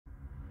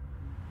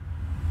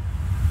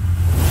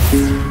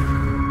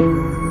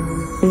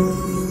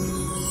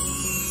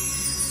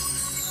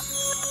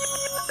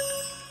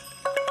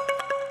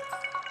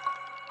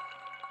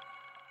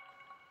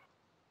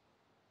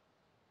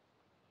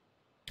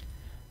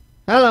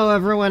Hello,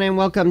 everyone, and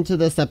welcome to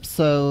this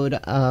episode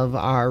of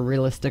our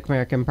Realistic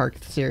American Park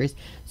series.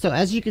 So,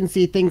 as you can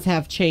see, things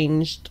have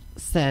changed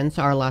since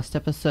our last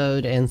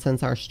episode and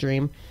since our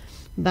stream.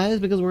 That is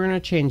because we're going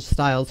to change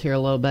styles here a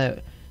little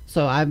bit.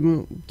 So,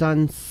 I've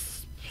done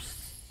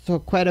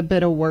quite a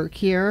bit of work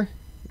here,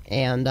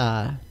 and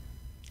we're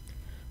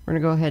going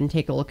to go ahead and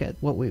take a look at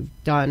what we've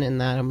done in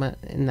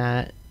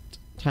that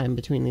time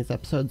between these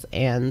episodes,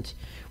 and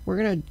we're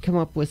going to come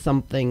up with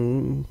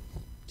something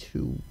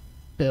to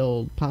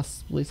build,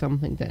 possibly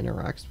something that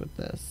interacts with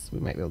this. We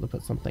might be able to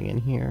put something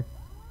in here.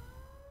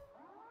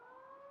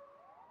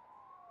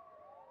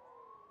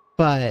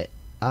 But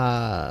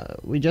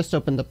we just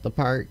opened up the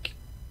park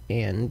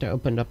and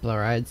opened up the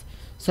rides.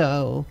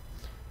 So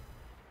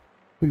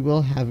we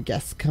will have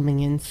guests coming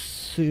in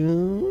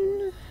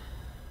soon.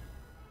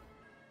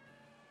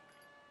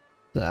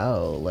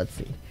 So let's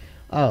see.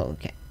 Oh,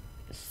 okay.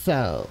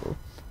 So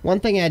one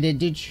thing I did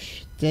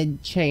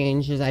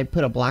change is I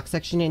put a block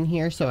section in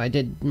here, so I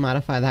did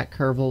modify that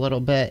curve a little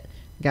bit.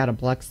 Got a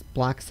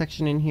block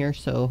section in here,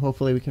 so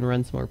hopefully we can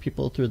run some more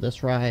people through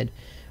this ride.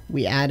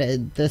 We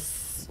added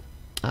this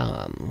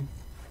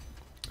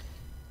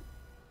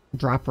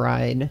drop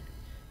ride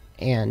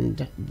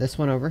and this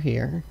one over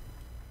here.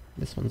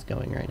 This one's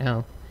going right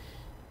now.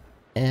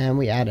 And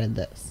we added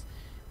this.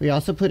 We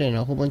also put in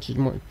a whole bunch of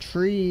more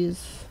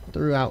trees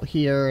throughout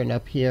here and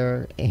up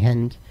here,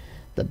 and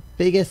the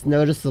biggest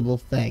noticeable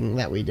thing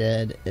that we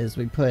did is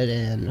we put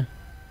in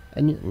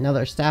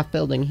another staff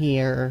building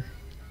here,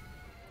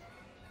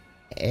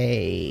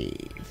 a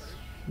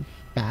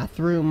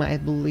bathroom, I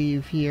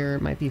believe here.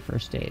 It might be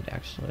first aid,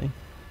 actually.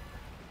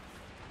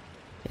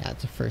 Yeah,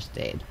 it's a first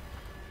aid.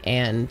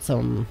 And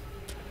some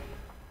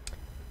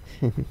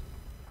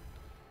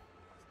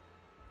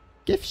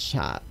gift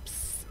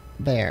shops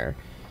there.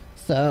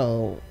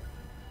 So,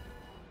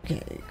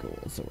 okay, cool.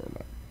 So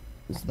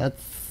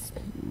that's,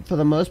 for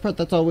the most part,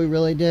 that's all we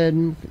really did.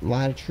 A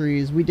lot of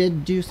trees. We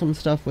did do some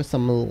stuff with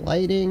some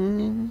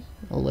lighting,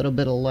 a little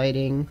bit of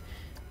lighting,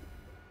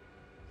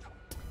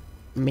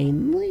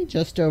 mainly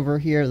just over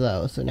here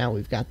though. So now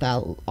we've got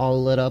that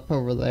all lit up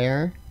over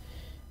there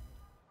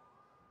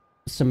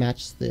to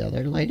match the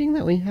other lighting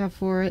that we have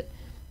for it.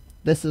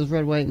 This is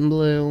red, white, and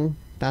blue.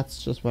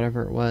 That's just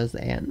whatever it was,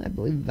 and I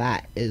believe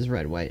that is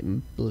red, white,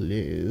 and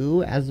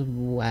blue as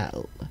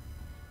well.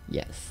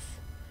 Yes.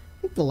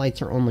 I think the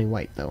lights are only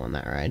white though on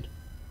that ride.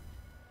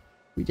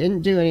 We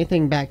didn't do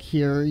anything back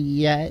here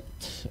yet,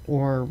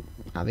 or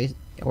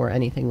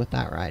anything with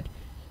that ride.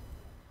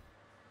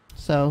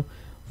 So,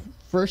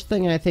 first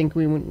thing I think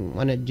we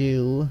want to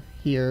do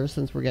here,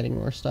 since we're getting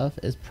more stuff,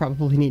 is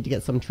probably need to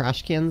get some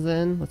trash cans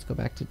in. Let's go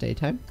back to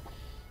daytime.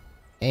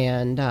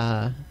 And,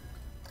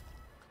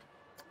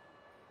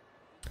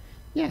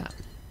 yeah.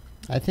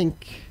 I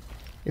think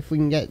if we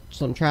can get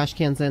some trash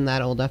cans in,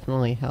 that'll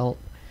definitely help.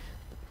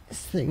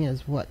 This thing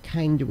is, what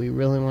kind do we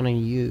really want to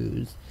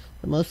use?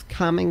 The most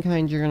common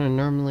kind you're going to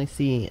normally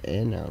see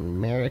in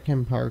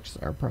American parks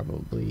are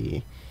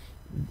probably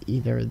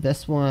either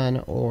this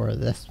one or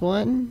this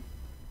one,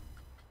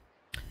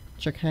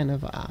 which are kind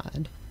of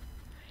odd.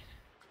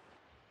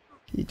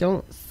 You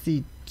don't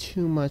see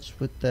too much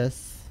with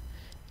this.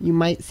 You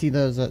might see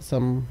those at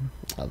some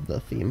of the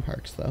theme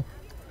parks though.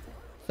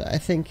 So I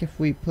think if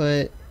we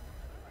put,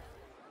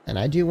 and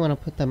I do want to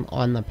put them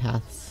on the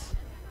paths.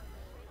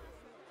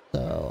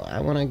 So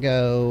I want to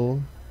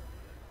go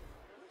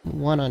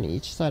one on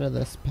each side of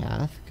this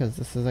path, because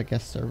this is a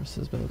guest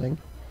services building.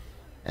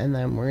 And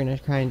then we're going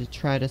to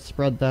try to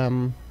spread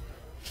them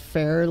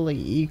fairly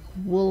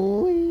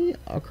equally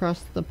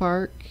across the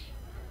park.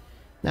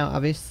 Now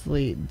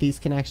obviously these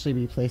can actually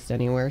be placed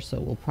anywhere, so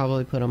we'll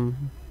probably put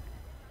them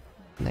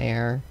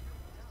there.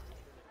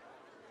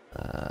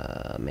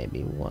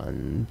 Maybe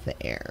one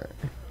there.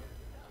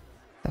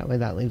 That way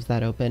that leaves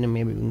that open, and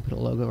maybe we can put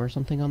a logo or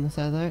something on the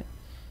side of that.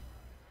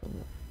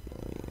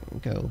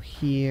 Go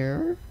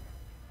here.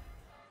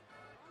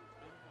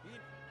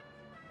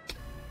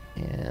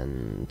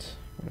 And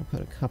I'm going to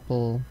put a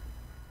couple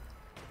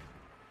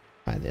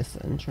by this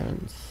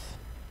entrance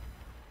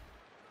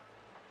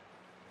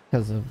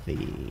because of the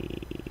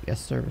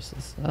guest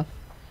services stuff.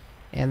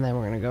 And then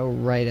we're going to go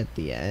right at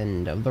the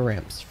end of the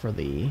ramps for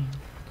the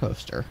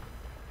coaster.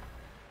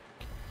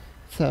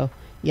 So,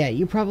 yeah,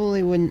 you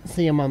probably wouldn't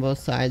see them on both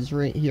sides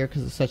right here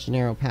because it's such a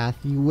narrow path.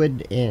 You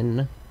would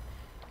in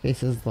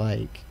cases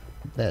like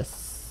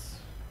this,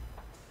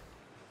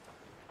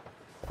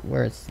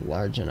 where it's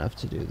large enough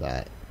to do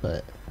that,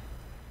 but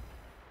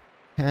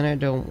kind of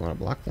don't want to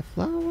block the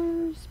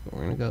flowers, but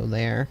we're going to go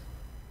there.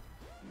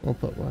 We'll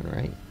put one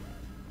right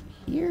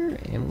here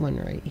and one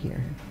right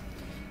here.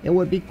 It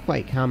would be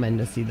quite common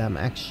to see them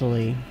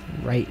actually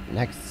right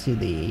next to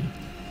the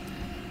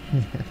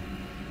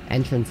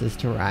entrances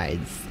to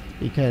rides,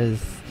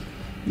 because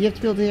you have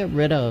to be able to get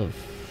rid of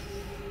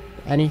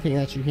anything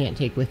that you can't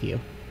take with you.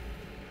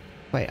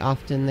 Quite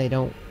often they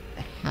don't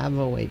have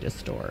a way to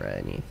store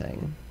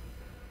anything.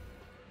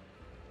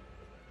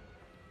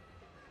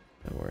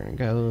 So we're gonna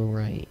go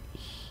right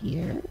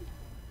here,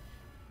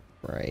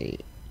 right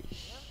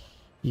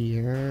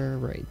here,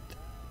 right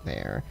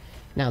there.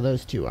 Now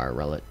those two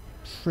are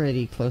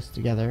pretty close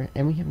together,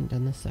 and we haven't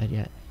done this side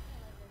yet.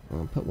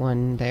 We'll put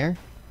one there.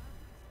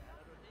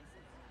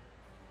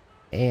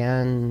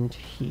 And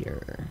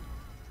here.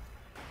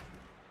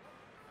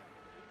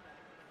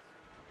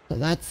 So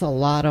that's a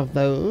lot of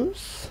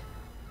those.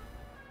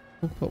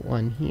 We'll put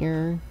one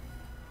here.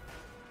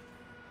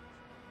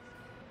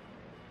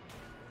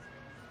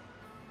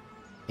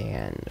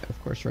 And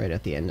of course right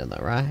at the end of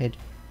the ride.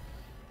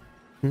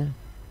 And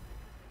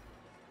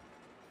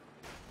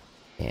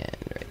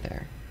right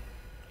there.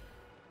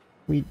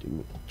 We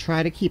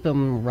try to keep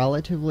them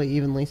relatively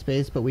evenly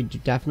spaced, but we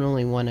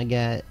definitely want to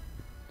get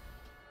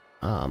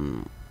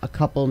a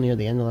couple near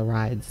the end of the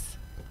rides,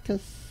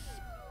 because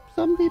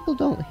some people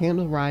don't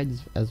handle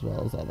rides as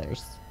well as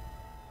others.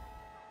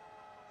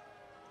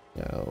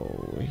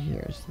 So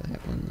here's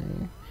that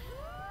one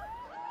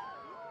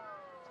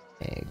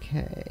there.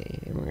 Okay,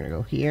 and we're gonna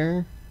go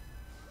here.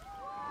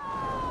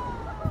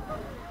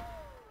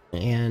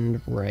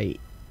 And right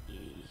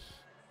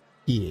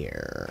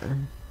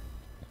here.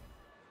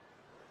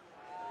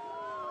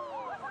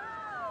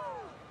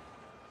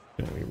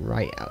 Gonna be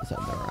right outside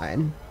the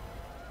ride.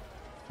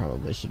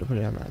 Probably should have put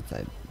it on that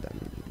side,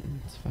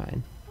 then it's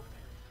fine.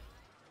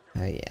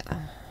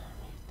 Yeah.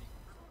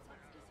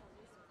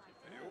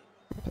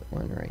 Put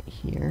one right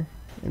here.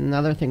 And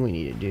another thing we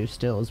need to do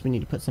still is we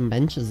need to put some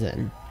benches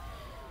in.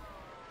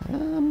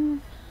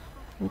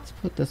 Let's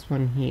put this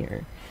one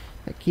here.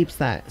 That keeps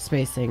that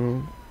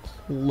spacing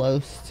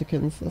close to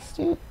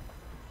consistent.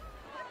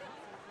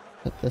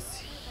 Put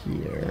this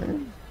here.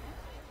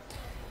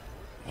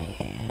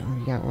 And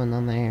we got one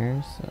on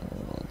there, so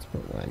let's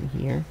put one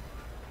here.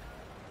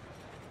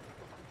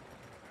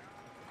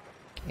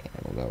 And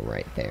we'll go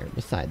right there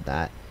beside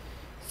that.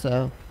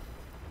 So,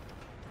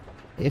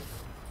 if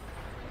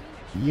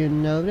you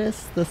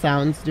notice the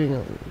sounds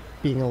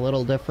being a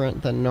little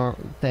different than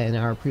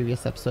our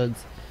previous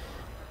episodes,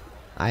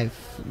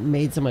 I've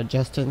made some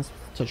adjustments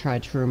to try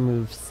to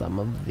remove some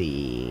of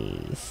the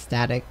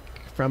static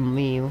from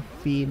the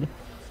feed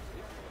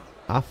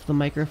off the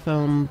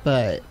microphone,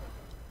 but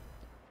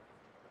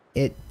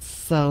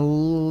it's a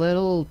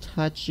little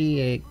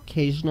touchy.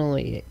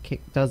 Occasionally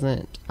it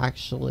doesn't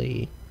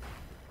actually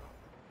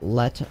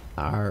let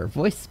our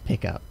voice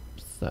pick up,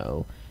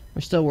 so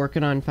we're still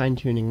working on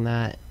fine-tuning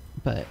that,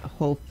 but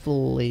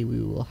hopefully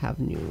we will have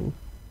new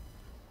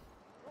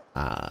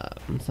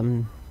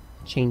some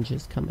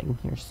changes coming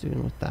here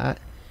soon with that.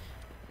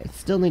 I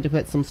still need to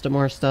put some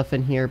more stuff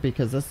in here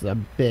because this is a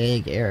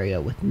big area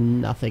with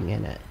nothing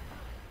in it,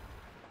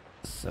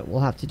 so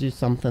we'll have to do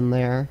something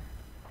there.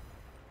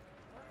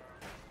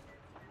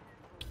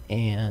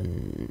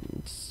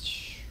 And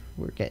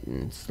we're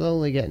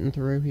slowly getting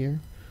through here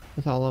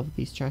with all of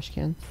these trash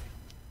cans.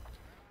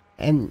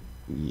 And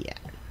yeah,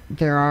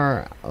 there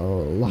are a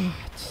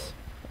lot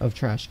of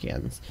trash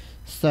cans.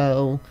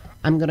 So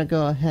I'm gonna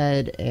go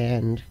ahead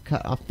and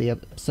cut off the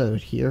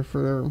episode here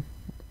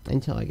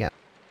until I get.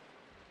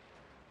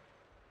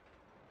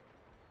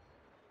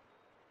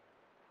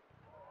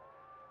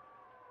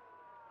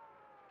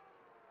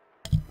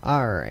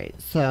 Alright,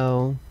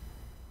 so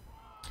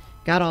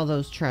got all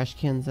those trash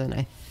cans in.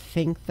 I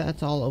think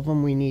that's all of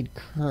them we need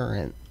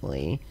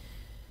currently.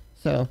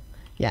 So,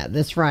 yeah,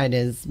 this ride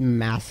is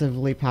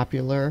massively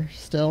popular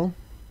still.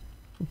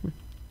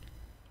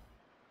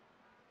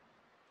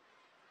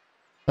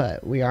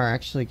 But we are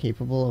actually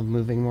capable of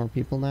moving more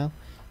people now.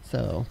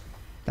 So,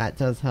 that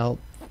does help.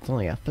 It's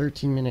only a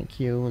 13-minute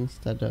queue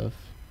instead of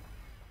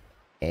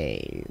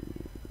a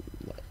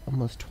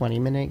almost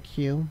 20-minute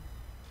queue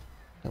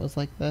that was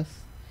like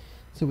this.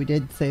 So we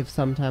did save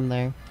some time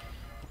there.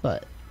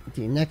 But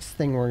the next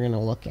thing we're going to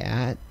look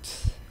at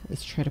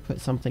is try to put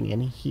something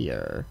in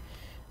here.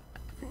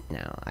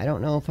 Now, I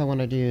don't know if I want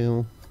to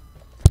do...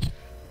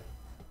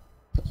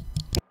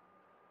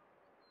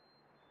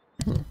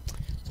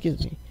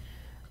 Excuse me.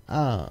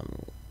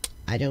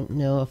 I don't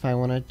know if I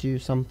want to do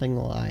something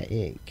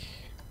like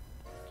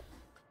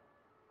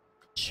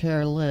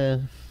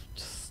chairlift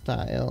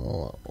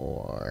style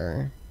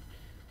or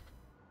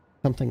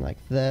something like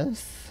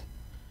this.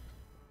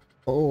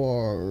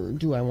 Or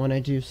do I want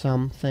to do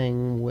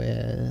something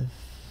with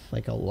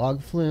like a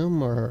log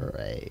flume or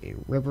a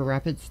river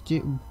rapids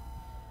tube?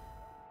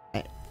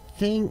 I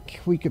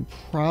think we could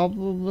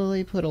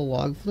probably put a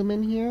log flume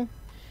in here.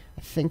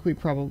 I think we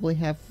probably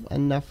have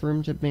enough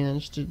room to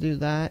manage to do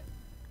that.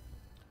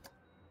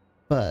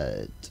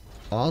 But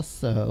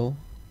also,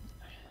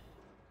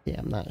 yeah,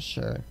 I'm not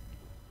sure.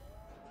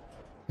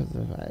 Because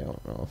I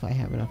don't know if I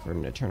have enough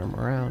room to turn them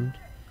around.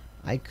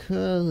 I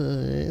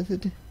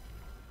could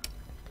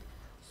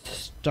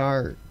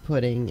start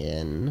putting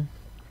in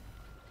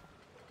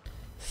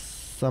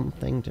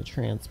something to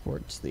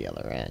transport to the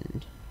other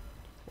end,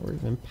 or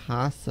even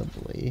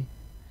possibly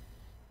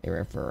a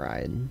river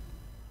ride.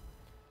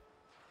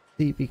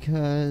 See,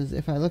 because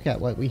if I look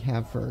at what we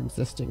have for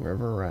existing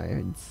river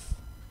rides,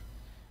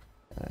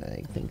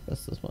 I think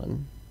this is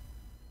one.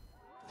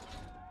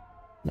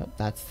 Nope,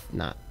 that's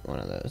not one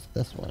of those.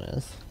 This one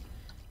is.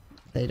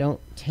 They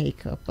don't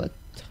take up a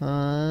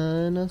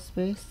ton of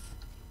space,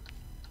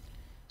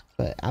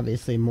 but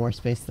obviously more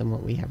space than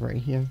what we have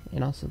right here.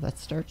 And also that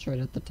starts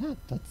right at the top.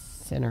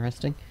 That's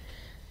interesting.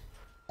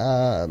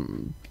 But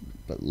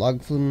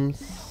log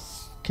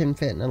flumes can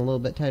fit in a little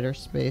bit tighter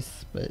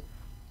space, but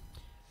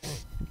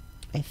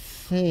I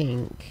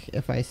think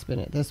if I spin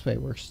it this way,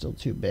 we're still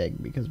too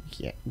big because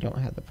we don't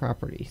have the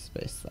property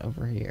space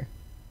over here.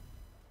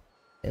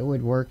 It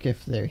would work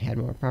if they had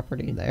more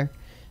property there.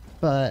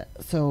 But,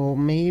 so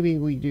maybe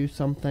we do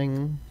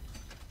something.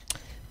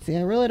 See,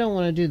 I really don't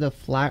want to do the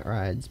flat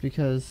rides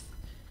because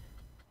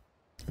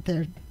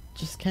they're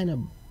just kind of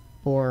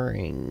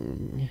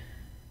boring.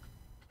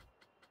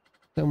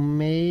 So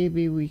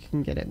maybe we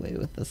can get away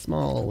with a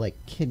small,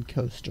 like, kid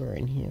coaster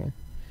in here.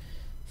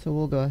 So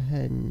we'll go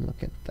ahead and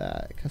look at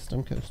that.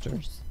 Custom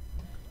coasters.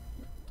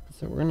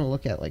 So we're going to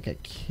look at, like, a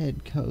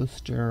kid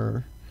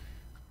coaster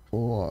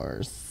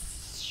or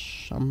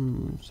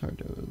some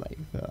sort of like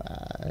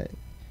that.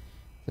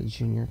 The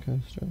junior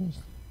coasters.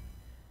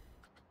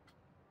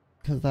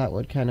 Because that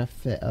would kind of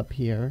fit up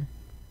here.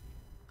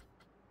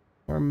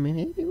 Or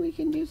maybe we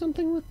can do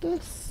something with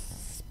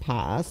this?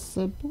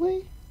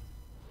 Possibly?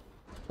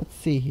 Let's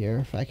see here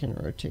if I can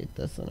rotate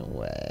this in a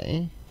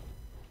way.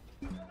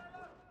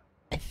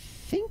 I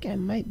think I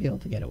might be able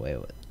to get away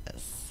with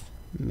this.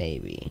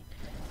 Maybe.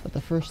 But the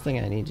first thing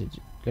I need to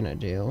gonna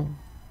do...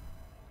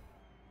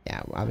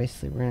 Yeah,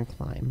 obviously we're gonna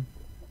climb.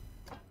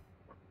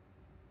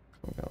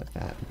 We'll go with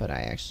that. But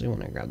I actually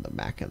want to grab the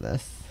back of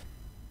this.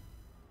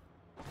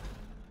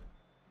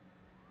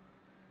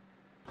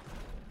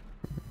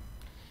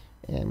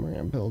 And we're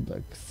gonna build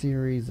a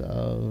series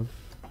of...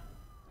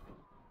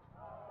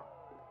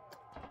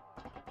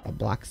 a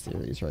block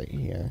series right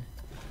here.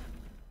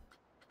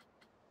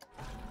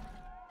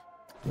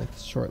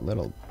 With short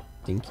little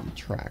dinky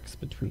tracks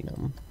between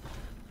them.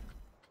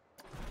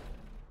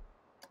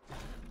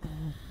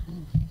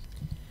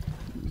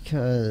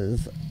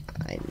 Because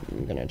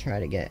I'm gonna try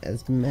to get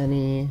as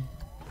many...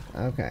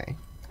 Okay.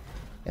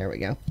 There we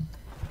go.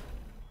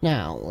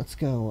 Now, let's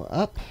go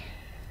up.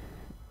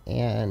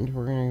 And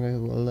we're gonna go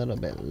a little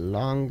bit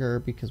longer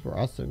because we're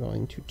also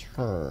going to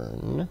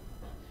turn.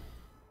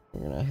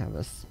 We're gonna have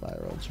a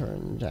spiral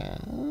turn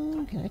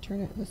down. Can I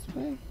turn it this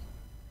way?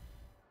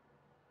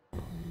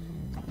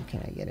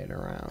 Can I get it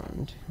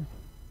around?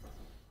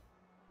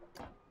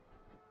 I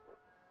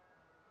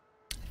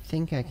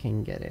think I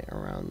can get it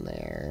around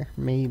there.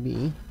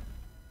 Maybe.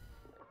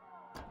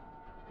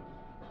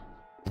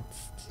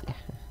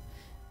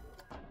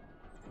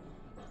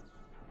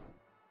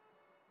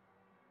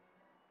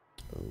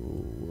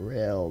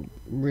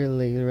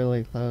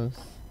 Really close.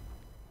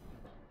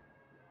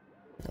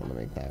 I'm gonna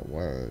make that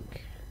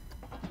work.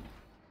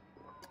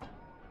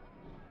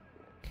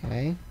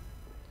 Okay.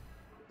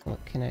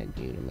 What can I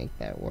do to make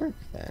that work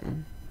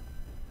then?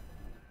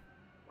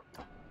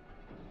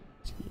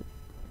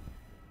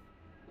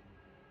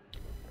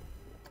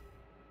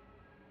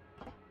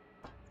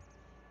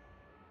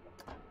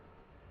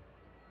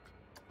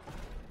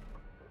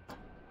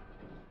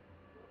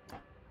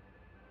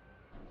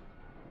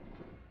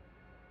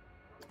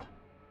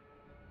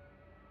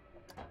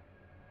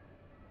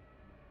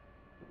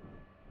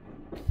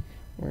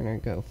 We're gonna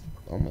go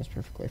almost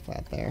perfectly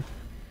flat there.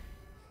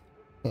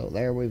 So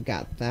there we've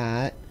got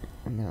that.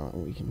 Now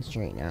we can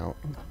straighten out.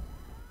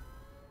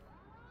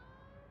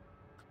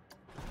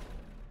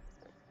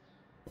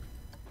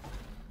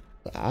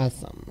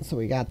 Awesome. So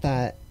we got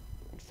that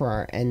for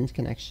our end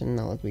connection.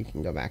 Now we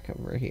can go back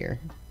over here.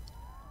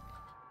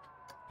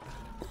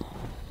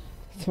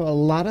 So a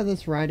lot of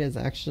this ride is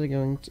actually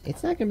going to...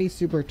 It's not going to be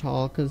super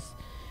tall because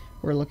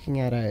we're looking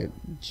at a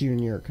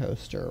junior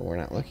coaster. We're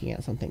not looking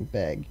at something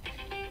big.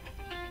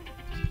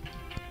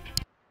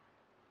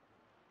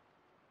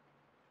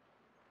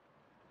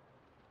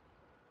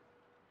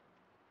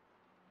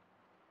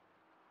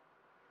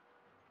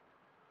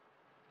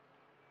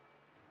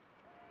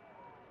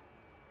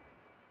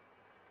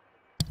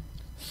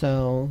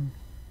 So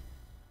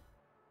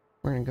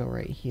we're gonna go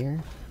right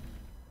here,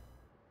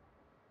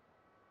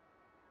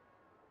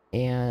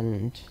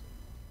 and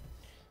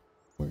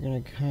we're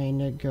gonna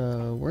kind of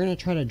go, we're gonna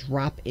try to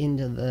drop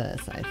into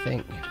this, I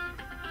think.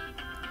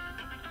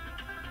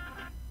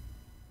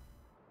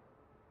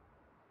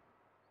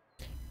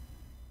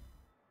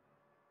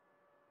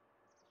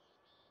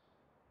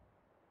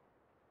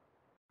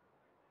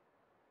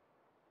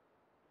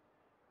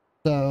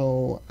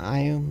 So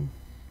I'm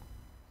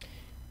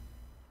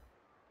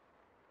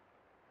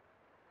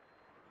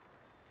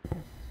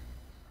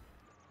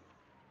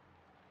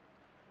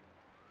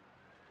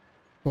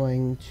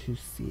going to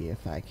see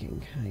if I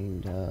can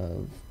kind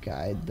of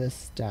guide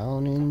this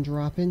down and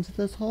drop into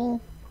this hole.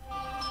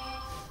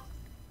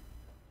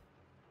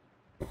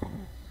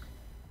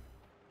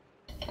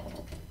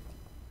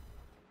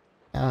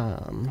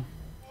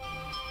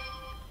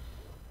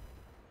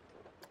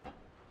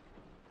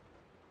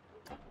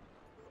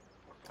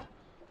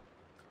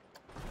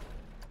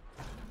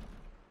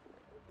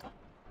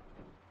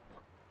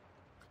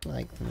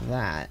 Like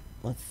that.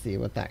 Let's see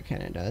what that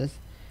kind of does.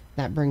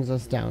 That brings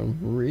us down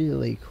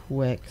really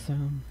quick, so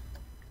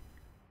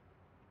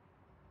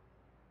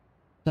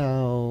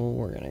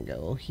we're gonna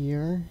go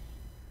here.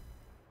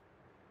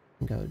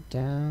 Go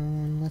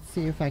down. Let's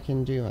see if I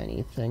can do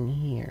anything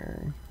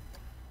here.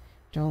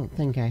 Don't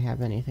think I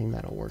have anything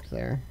that'll work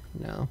there.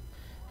 No.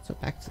 So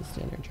back to the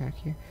standard track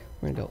here.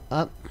 We're gonna go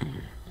up.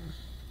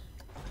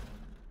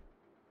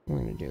 We're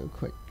gonna do a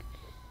quick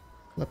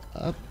flip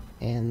up,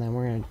 and then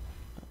we're gonna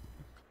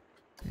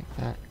take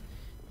that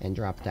and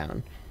drop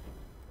down.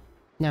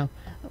 Now,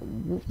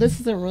 this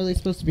isn't really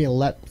supposed to be a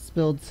Let's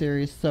Build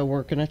series, so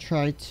we're gonna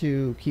try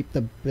to keep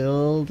the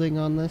building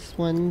on this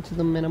one to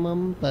the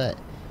minimum, but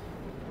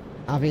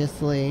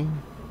obviously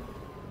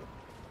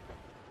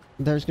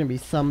there's gonna be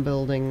some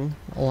building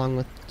along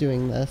with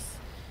doing this.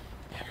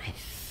 And I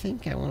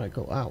think I want to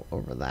go out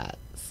over that,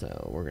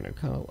 so we're gonna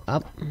go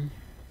up,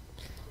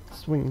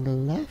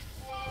 swing left,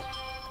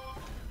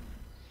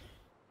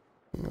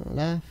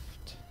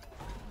 left,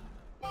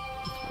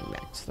 swing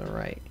back to the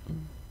right.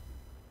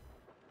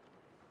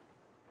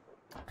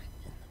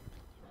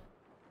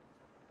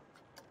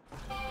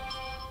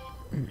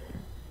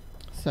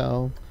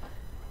 So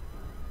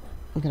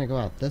I'm gonna go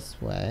out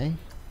this way.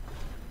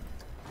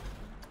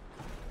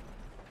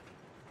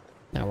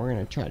 Now we're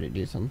gonna try to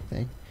do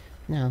something.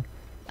 Now,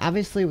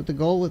 obviously, what the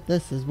goal with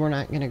this is we're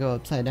not gonna go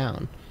upside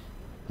down,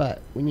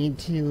 but we need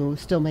to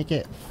still make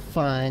it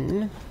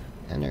fun,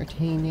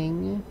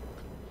 entertaining,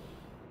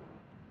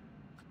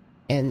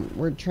 and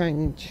we're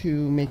trying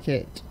to make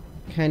it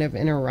kind of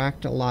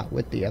interact a lot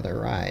with the other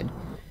ride.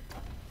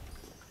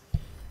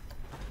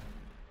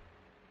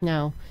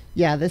 Now,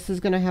 yeah, this is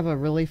gonna have a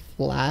really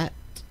flat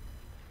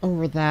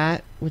over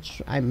that,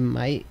 which I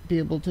might be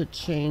able to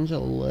change a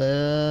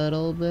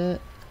little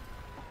bit.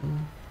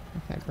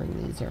 If I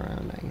bring these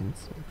around, I can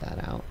sort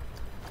that out.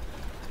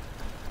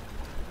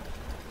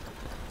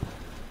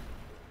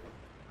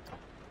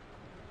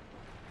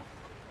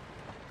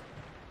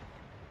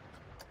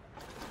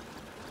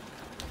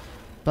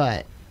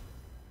 But,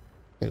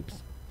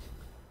 oops.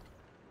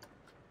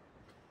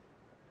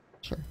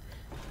 Sure.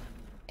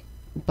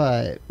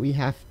 But we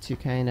have to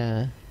kind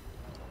of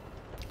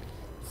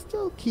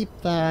still keep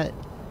that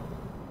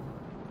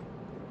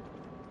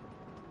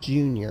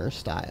junior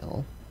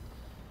style.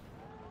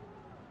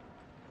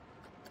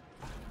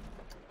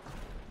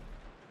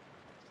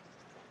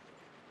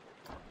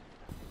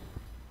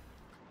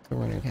 So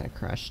we're gonna kind of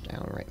crash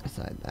down right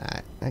beside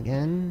that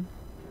again.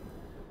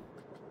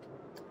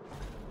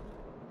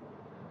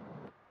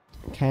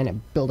 Kind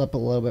of build up a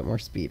little bit more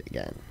speed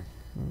again.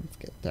 Let's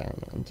get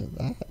down onto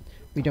that.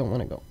 We don't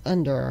want to go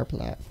under our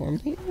platform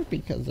here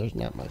because there's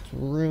not much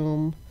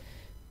room.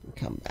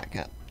 Come back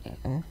up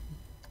now.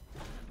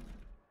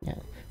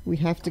 Now, we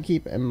have to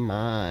keep in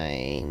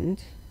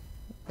mind,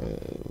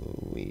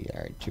 we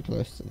are too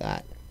close to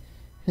that,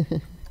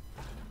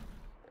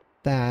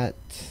 that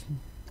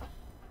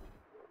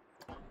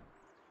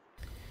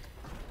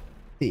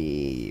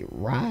the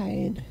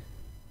ride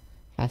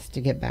has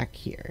to get back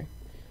here.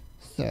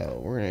 So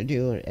we're going to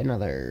do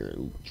another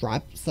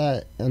drop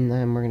set, and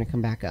then we're going to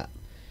come back up.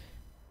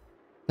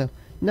 So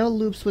no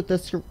loops with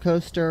this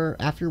coaster.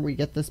 After we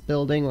get this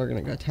building, we're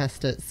going to go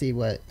test it, see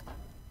what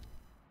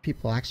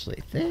people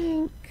actually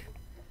think.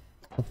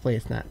 Hopefully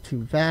it's not too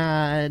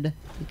bad,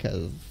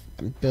 because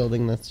I'm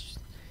building this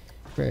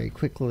very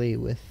quickly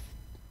with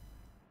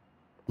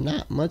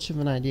not much of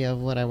an idea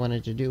of what I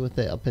wanted to do with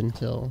it up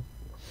until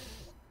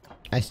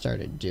I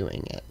started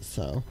doing it.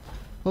 So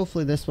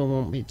hopefully this one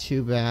won't be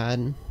too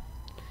bad.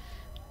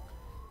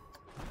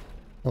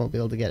 I won't be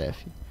able to get a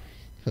few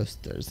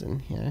coasters in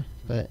here,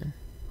 but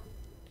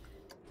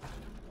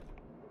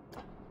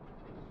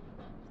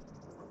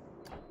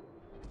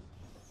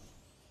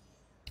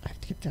I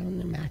have to get down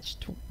to match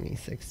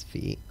 26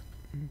 feet.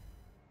 I'm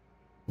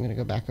gonna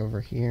go back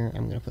over here.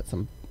 I'm gonna put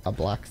a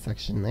block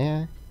section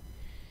there,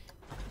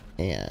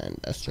 and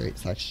a straight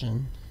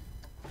section,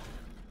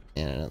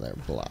 and another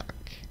block,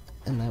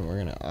 and then we're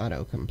gonna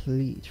auto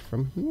complete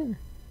from here.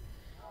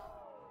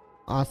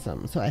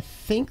 Awesome. So I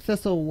think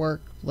this will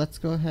work. Let's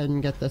go ahead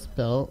and get this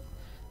built.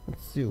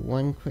 Let's do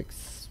one quick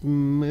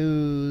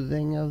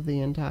smoothing of the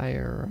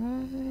entire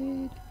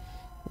ride,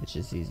 which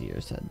is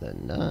easier said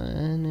than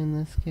done in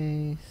this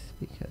case,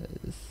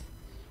 because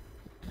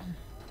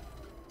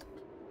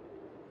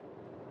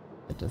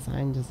the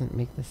design doesn't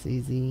make this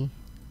easy.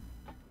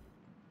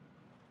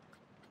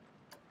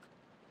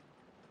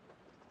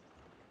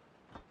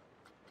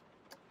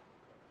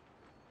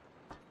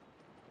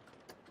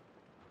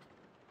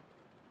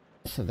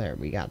 So there,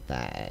 we got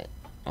that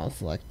all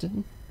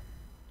selected.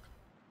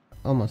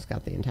 Almost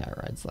got the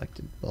entire ride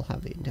selected. We'll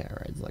have the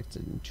entire ride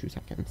selected in 2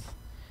 seconds.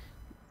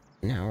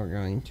 Now we're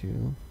going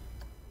to...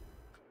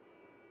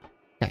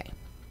 Okay.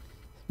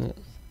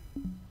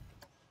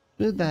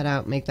 Smooth that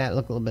out, make that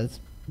look a little bit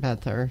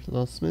better, a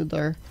little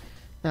smoother.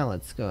 Now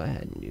let's go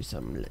ahead and do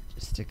some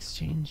logistics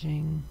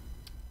changing.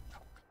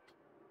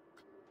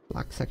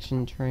 Block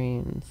section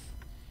trains.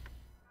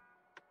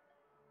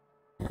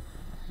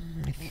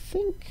 I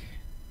think...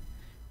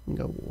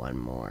 Go one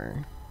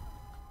more.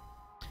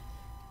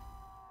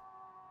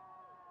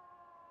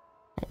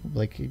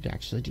 probably could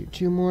actually do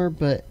 2 more,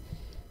 but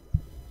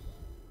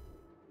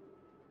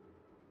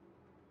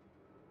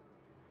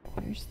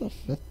where's the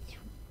 5th?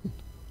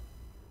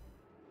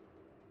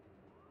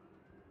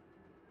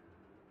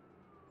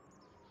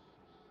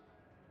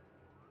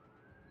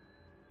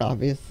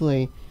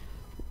 Obviously,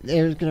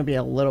 there's going to be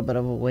a little bit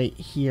of a wait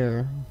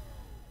here.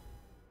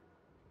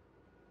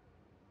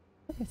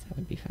 I guess that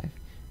would be 5.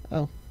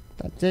 Oh,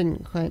 that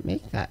didn't quite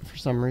make that for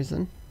some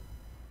reason.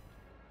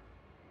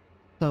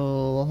 So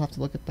we'll have to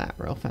look at that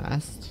real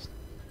fast.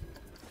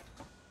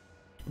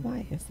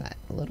 Why is that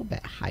a little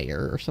bit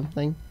higher or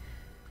something?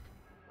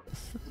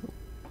 So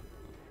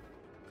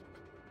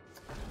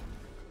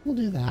we'll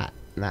do that.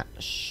 That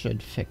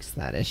should fix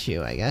that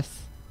issue, I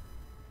guess.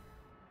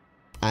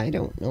 I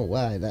don't know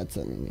why that's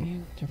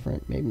any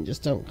different. Maybe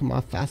just don't come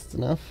off fast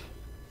enough.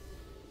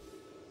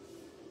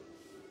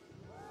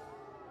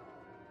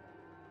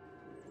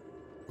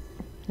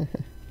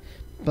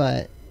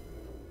 But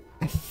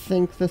I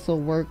think this will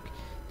work.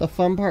 The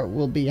fun part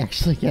will be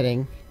actually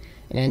getting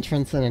an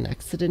entrance and an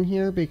exit in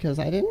here, because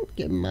I didn't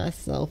give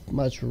myself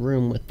much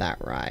room with that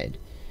ride.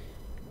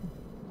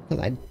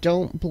 Because I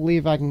don't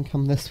believe I can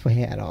come this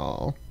way at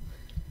all.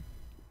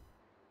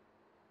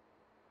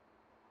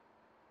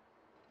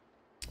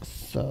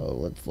 So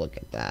let's look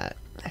at that.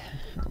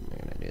 How am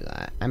I going to do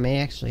that? I may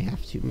actually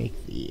have to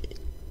make the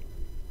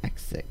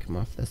exit come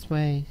off this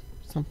way.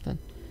 Something.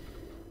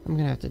 I'm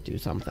going to have to do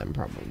something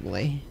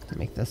probably to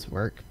make this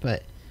work,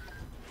 but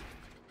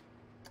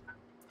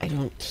I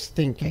don't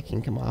think I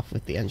can come off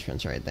with the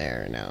entrance right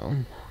there, no.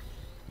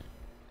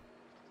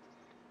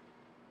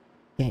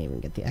 Can't even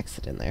get the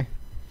exit in there.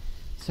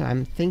 So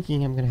I'm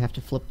thinking I'm going to have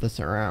to flip this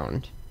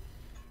around.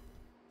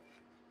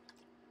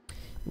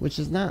 Which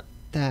is not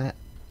that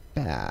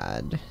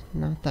bad.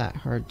 Not that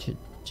hard to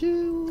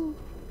do.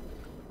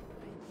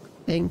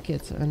 I think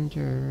it's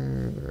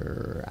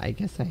under... I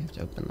guess I have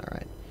to open the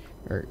ride.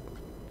 Or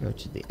go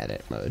to the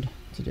edit mode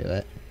to do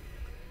it.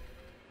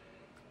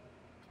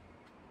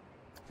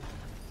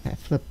 I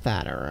flip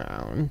that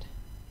around.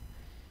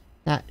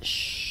 That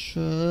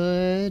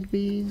should be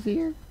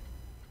easier.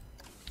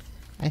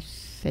 I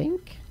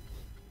think.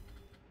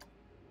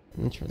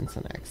 Entrance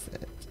and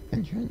exit.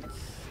 Entrance.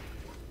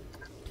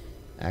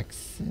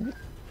 Exit.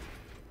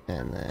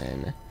 And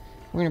then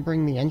we're going to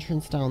bring the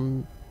entrance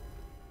down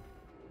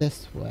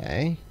this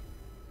way.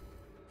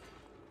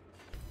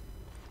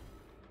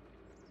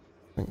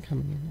 I'm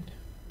coming in,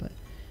 but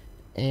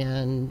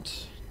and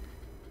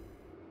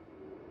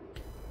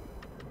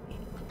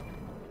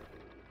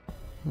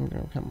I'm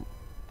gonna come.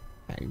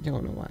 I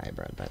don't know why I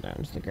brought that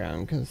down to the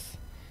ground, because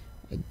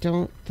I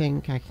don't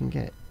think I can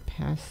get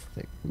past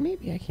the.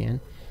 Maybe I can.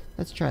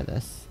 Let's try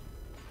this.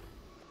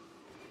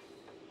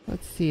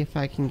 Let's see if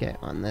I can get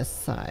on this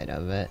side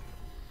of it.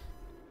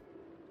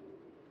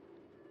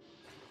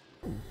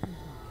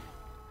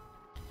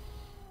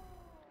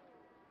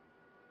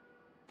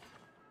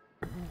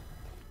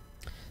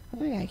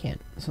 Oh yeah, I can.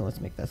 So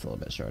let's make this a little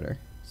bit shorter,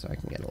 so I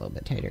can get a little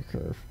bit tighter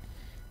curve.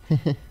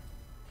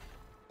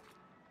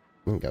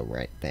 And go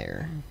right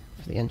there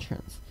for the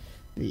entrance.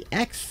 The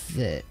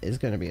exit is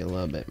going to be a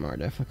little bit more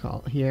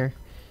difficult here.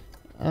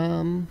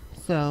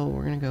 So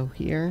we're going to go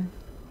here.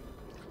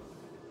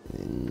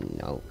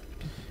 Nope.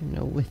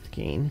 No width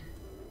gain.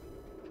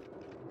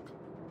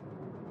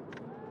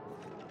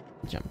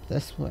 Jump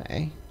this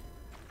way.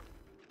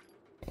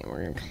 And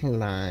we're going to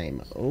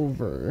climb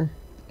over.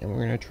 And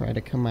we're going to try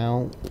to come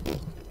out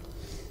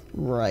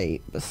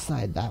right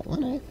beside that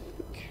one, I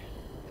think.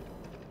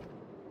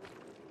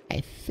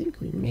 I think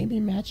we may be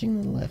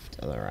matching the lift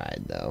of the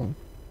ride, though.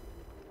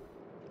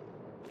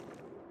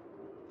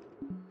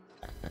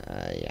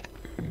 Yeah.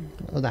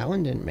 Oh, that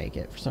one didn't make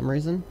it for some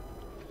reason.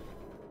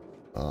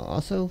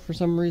 Also, for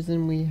some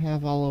reason, we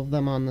have all of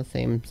them on the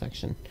same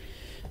section.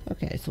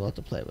 Okay, so we'll have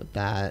to play with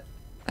that.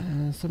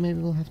 So maybe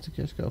we'll have to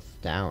just go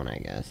down, I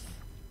guess.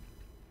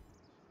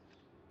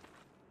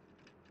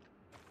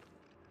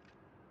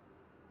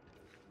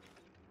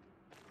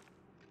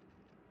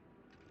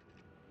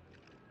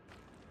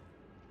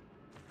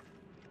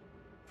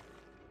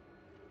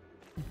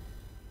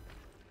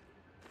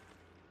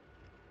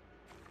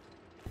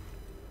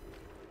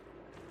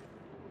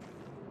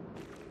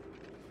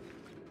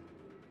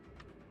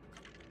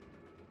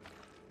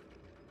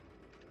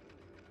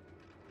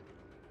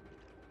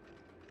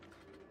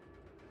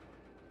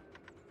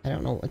 I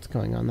don't know what's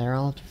going on there.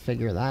 I'll have to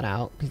figure that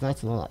out, because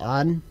that's a little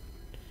odd.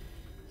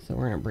 So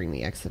we're going to bring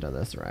the exit of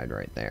this ride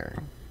right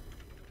there.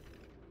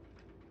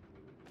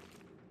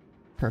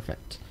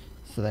 Perfect.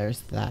 So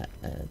there's that.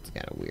 It's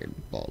got a weird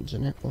bulge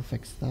in it. We'll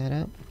fix that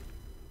up.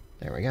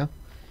 There we go.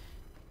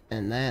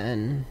 And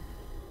then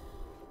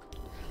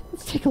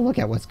let's take a look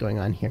at what's going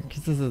on here,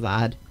 because this is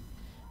odd.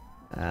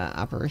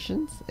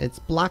 Operations? It's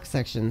block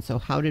section, so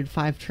how did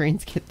 5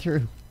 trains get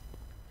through?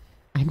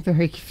 I'm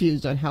very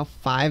confused on how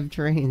 5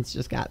 trains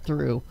just got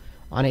through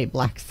on a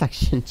black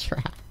section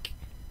track.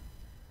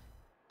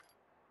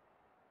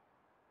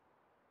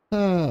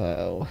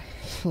 Oh,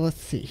 so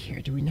let's see here.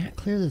 Do we not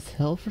clear this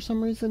hill for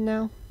some reason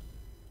now?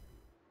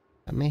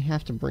 I may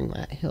have to bring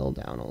that hill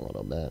down a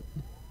little bit.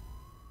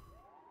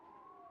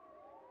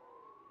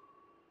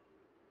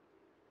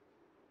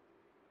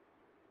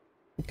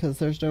 Because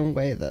there's no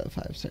way the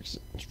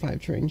 5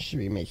 trains should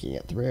be making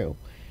it through.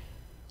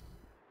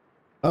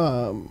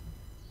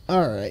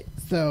 Alright,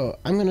 so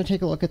I'm gonna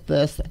take a look at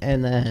this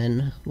and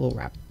then we'll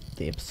wrap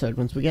the episode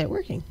once we get it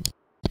working.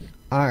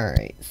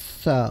 Alright,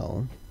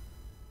 so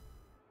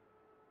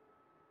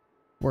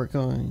we're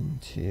going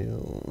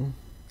to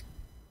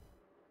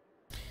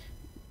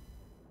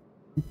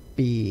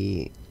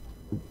we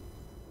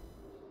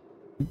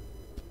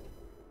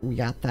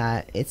got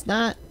that. It's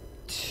not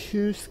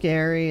too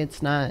scary,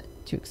 it's not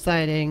too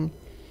exciting,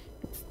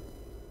 it's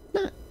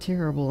not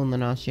terrible in the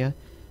nausea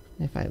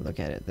if I look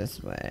at it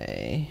this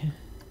way.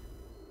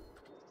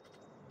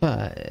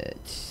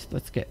 But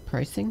let's get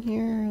pricing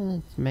here.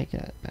 Let's make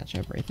it match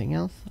everything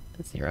else.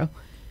 0.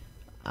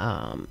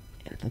 And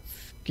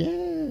let's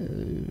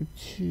go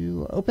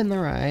to open the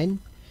ride,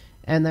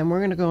 and then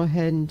we're gonna go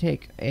ahead and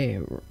take a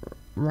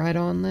ride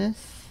on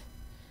this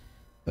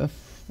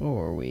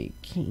before we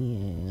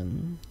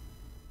can.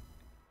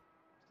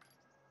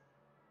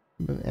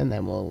 And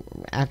then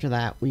after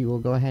that, we will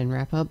go ahead and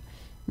wrap up.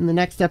 In the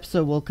next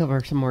episode, we'll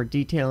cover some more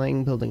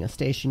detailing, building a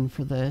station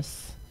for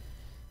this.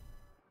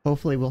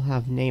 Hopefully we'll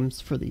have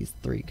names for these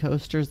 3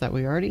 coasters that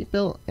we already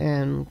built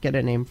and get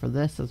a name for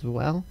this as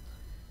well.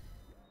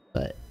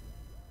 But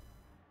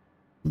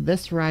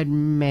this ride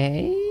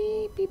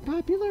may be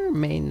popular,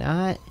 may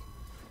not.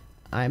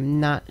 I'm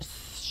not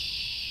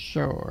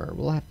sure.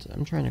 We'll have to,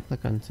 I'm trying to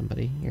click on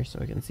somebody here so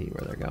I can see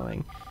where they're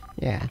going.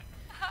 Yeah.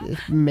 This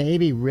may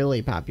be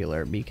really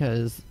popular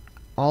because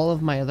all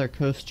of my other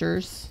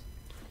coasters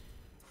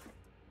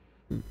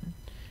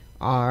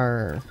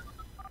are...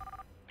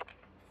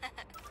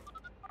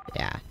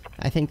 Yeah,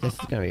 I think this is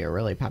going to be a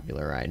really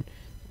popular ride.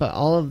 But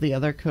all of the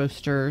other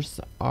coasters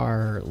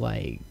are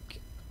like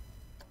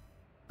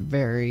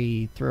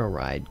very thrill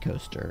ride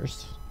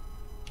coasters.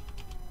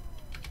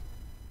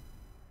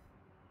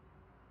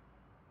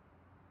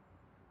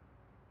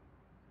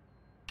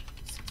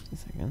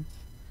 Seconds.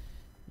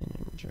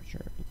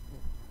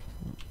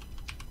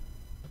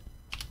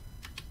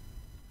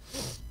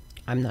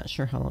 I'm not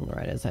sure how long the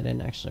ride is. I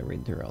didn't actually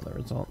read through all the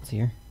results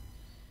here.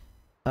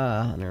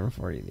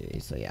 140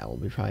 days, so yeah, we'll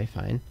be probably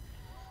fine.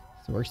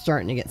 So we're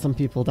starting to get some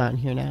people down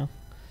here now.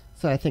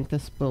 So I think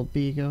this will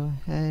be go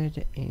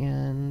ahead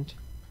and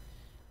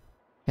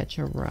catch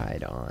a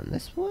ride on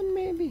this one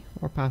maybe,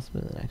 or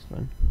possibly the next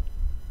one.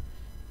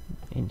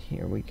 And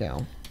here we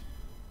go.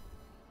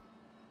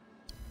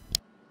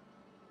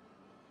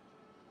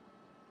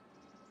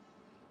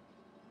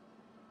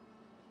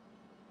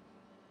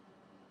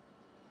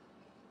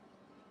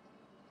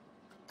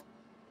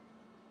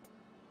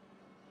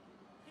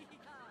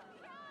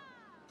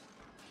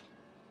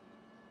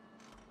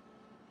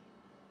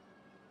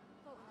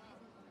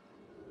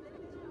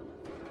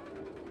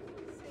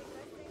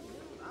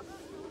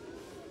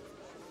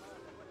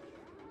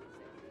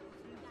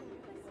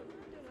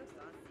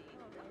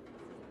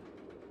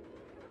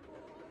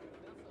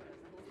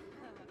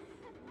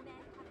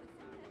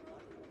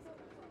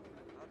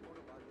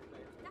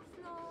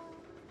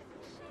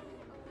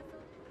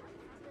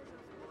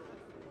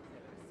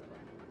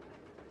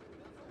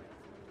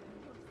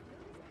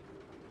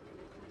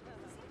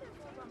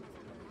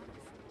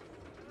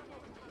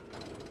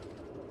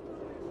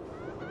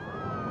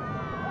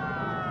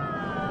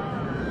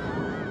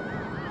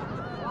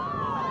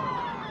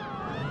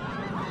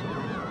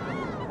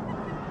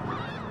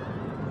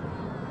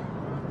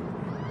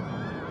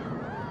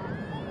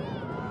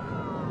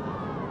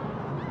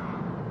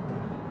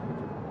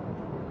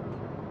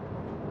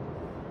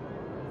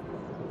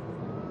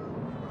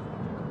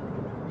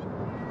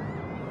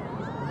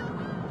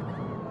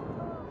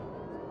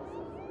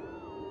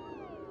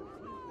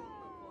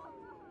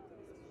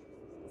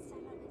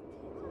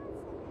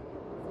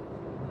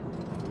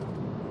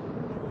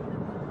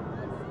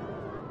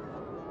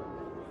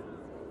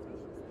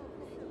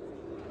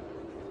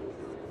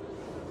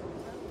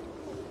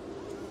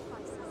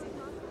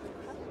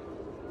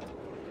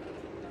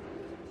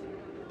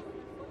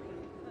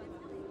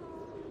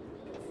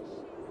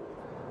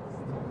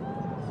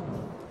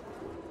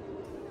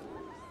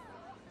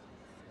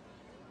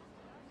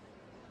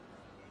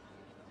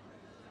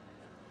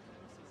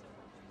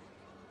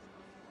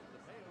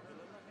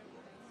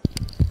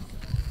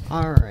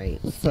 Alright,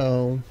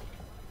 so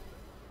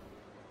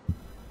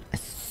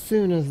as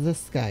soon as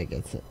this guy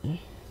gets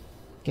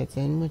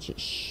in, which it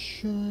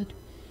should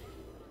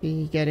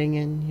be getting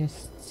in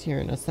just here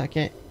in a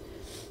second,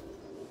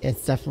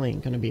 it's definitely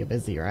going to be a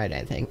busy ride,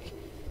 I think.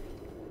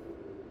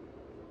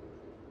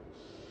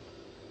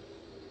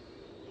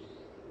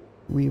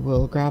 We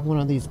will grab one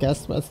of these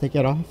guests as they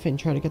get off and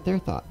try to get their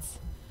thoughts.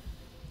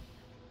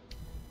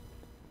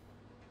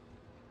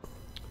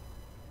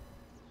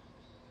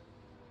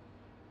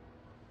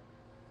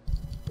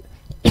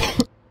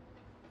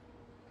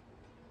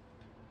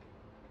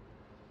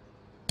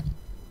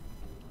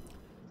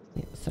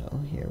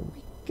 So here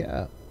we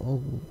go. Oh.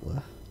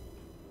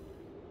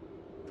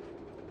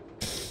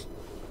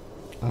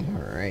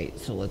 Alright,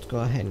 so let's go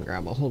ahead and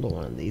grab a hold of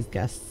one of these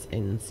guests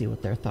and see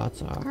what their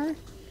thoughts are.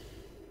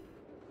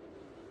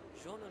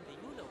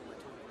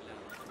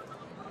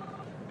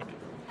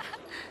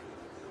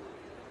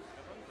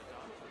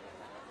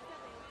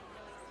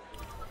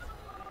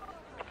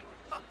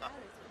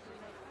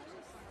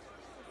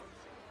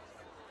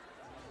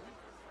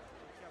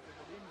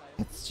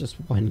 It's just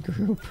one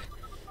group.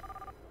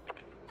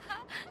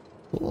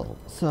 Cool,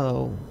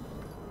 so...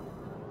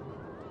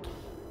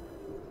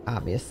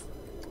 obvious.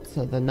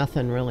 So then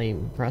nothing really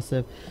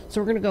impressive. So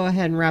we're gonna go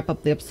ahead and wrap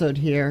up the episode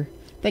here.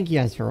 Thank you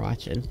guys for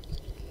watching.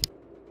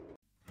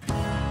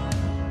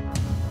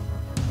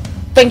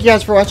 Thank you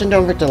guys for watching.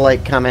 Don't forget to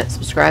like, comment,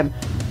 subscribe.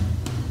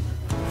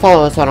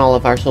 Follow us on all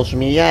of our social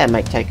media at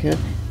Mike Tycoon.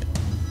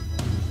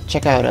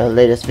 Check out a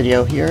latest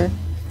video here.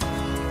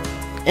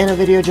 And a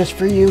video just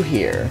for you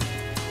here.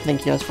 Thank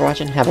you guys for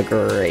watching. Have a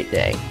great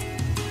day.